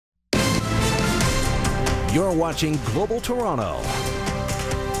You're watching Global Toronto.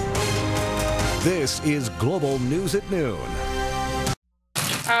 This is Global News at Noon.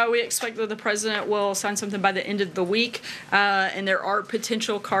 We expect that the president will sign something by the end of the week, and there are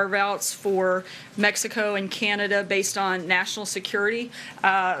potential carve-outs for Mexico and Canada based on national security,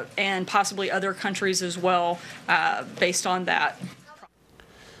 and possibly other countries as well, based on that.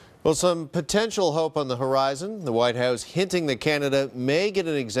 Well, some potential hope on the horizon. The White House hinting that Canada may get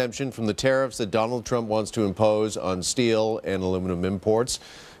an exemption from the tariffs that Donald Trump wants to impose on steel and aluminum imports.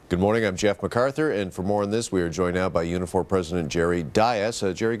 Good morning, I'm Jeff McArthur, and for more on this, we are joined now by Unifor President Jerry Dias.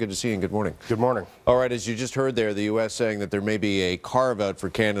 Jerry, good to see you, and good morning. Good morning. All right, as you just heard there, the U.S. saying that there may be a carve-out for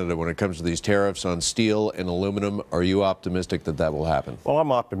Canada when it comes to these tariffs on steel and aluminum. Are you optimistic that that will happen? Well,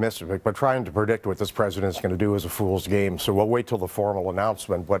 I'm optimistic, but trying to predict what this president is going to do is a fool's game, so we'll wait till the formal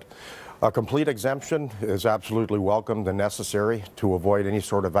announcement. But a complete exemption is absolutely welcomed and necessary to avoid any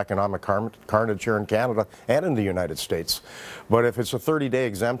sort of economic carnage here in Canada and in the United States. But if it's a 30-day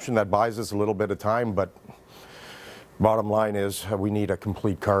exemption, that buys us a little bit of time, but bottom line is we need a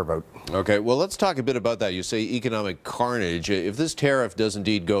complete carve-out. Okay, well, let's talk a bit about that. You say economic carnage. If this tariff does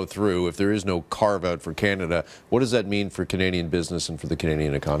indeed go through, if there is no carve-out for Canada, what does that mean for Canadian business and for the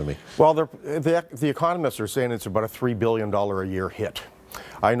Canadian economy? Well, the economists are saying it's about a $3 billion a year hit.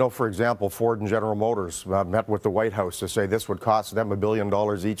 I know, for example, Ford and General Motors met with the White House to say this would cost them $1 billion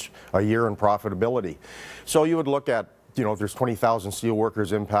each a year in profitability. So you would look at, you know, there's 20,000 steel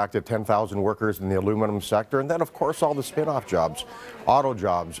workers impacted, 10,000 workers in the aluminum sector, and then, of course, all the spin-off jobs, auto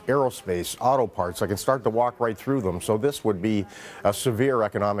jobs, aerospace, auto parts. I can start to walk right through them. So this would be a severe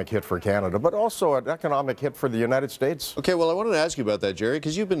economic hit for Canada, but also an economic hit for the United States. Okay, well, I wanted to ask you about that, Jerry,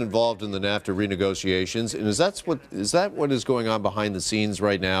 because you've been involved in the NAFTA renegotiations, and is that what is going on behind the scenes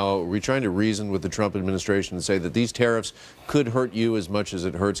right now? Are we trying to reason with the Trump administration and say that these tariffs could hurt you as much as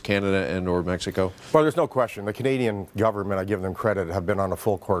it hurts Canada and or Mexico? Well, there's no question. The Canadian government, I give them credit, have been on a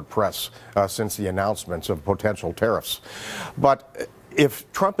full court press since the announcements of potential tariffs. But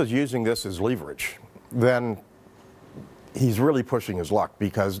if Trump is using this as leverage, then he's really pushing his luck,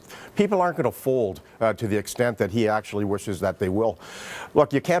 because people aren't going to fold to the extent that he actually wishes that they will.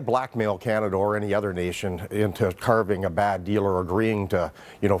 Look, you can't blackmail Canada or any other nation into carving a bad deal or agreeing to,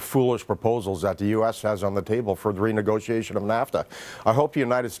 you know, foolish proposals that the U.S. has on the table for the renegotiation of NAFTA. I hope the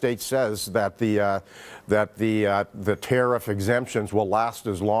United States says that the tariff exemptions will last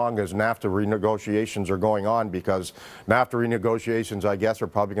as long as NAFTA renegotiations are going on, because NAFTA renegotiations, I guess, are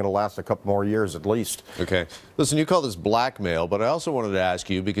probably going to last a couple more years at least. Okay. Listen, you call this blackmail, but I also wanted to ask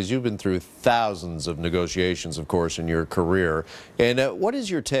you, because you've been through thousands of negotiations, of course, in your career, and what is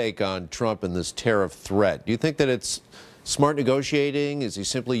your take on Trump and this tariff threat? Do you think that it's smart negotiating? Is he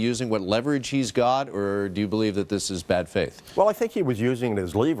simply using what leverage he's got, or do you believe that this is bad faith? Well, I think he was using it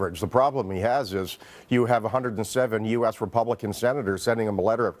as leverage. The problem he has is you have 107 U.S. Republican senators sending him a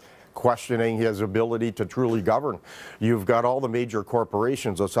letter questioning his ability to truly govern. You've got all the major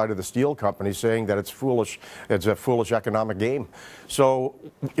corporations outside of the steel companies saying that it's foolish, it's a foolish economic game. So,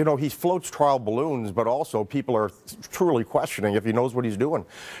 you know, he floats trial balloons, but also people are truly questioning if he knows what he's doing.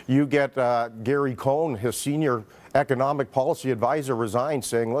 You get Gary Cohn, his senior economic policy advisor, resigned,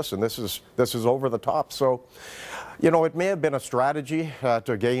 saying, listen, this is over the top. So, you know, it may have been a strategy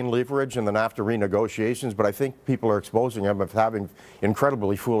to gain leverage in the NAFTA renegotiations, but I think people are exposing him of having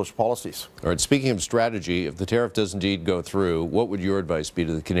incredibly foolish policies. All right, speaking of strategy, if the tariff does indeed go through, what would your advice be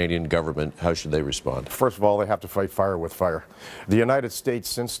to the Canadian government? How should they respond? First of all, they have to fight fire with fire. The United States,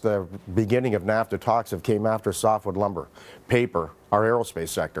 since the beginning of NAFTA talks, have came after softwood lumber, paper, our aerospace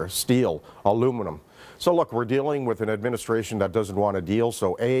sector, steel, aluminum. So look, we're dealing with an administration that doesn't want a deal.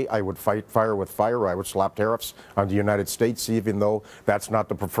 So A, I would fight fire with fire. I would slap tariffs on the United States, even though that's not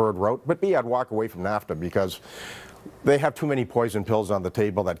the preferred route. But B, I'd walk away from NAFTA, because they have too many poison pills on the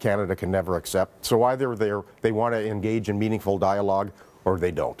table that Canada can never accept. So either they want to engage in meaningful dialogue, or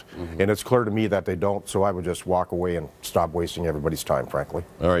they don't. And it's clear to me that they don't, so I would just walk away and stop wasting everybody's time, frankly.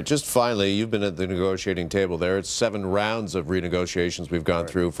 All right, just finally, you've been at the negotiating table there. It's 7 rounds of renegotiations we've gone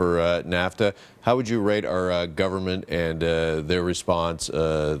through for NAFTA. How would you rate our government and their response,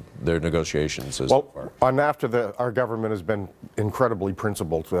 their negotiations so far? On NAFTA, our government has been incredibly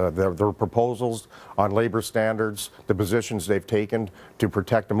principled. Their proposals on labor standards, the positions they've taken to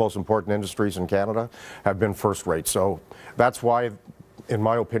protect the most important industries in Canada have been first rate. So that's why, in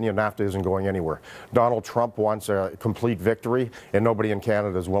my opinion, NAFTA isn't going anywhere. Donald Trump wants a complete victory, and nobody in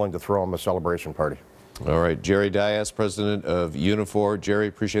Canada is willing to throw him a celebration party. All right, Jerry Dias, president of Unifor. Jerry,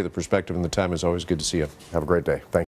 appreciate the perspective and the time. It's always good to see you. Have a great day. Thank you.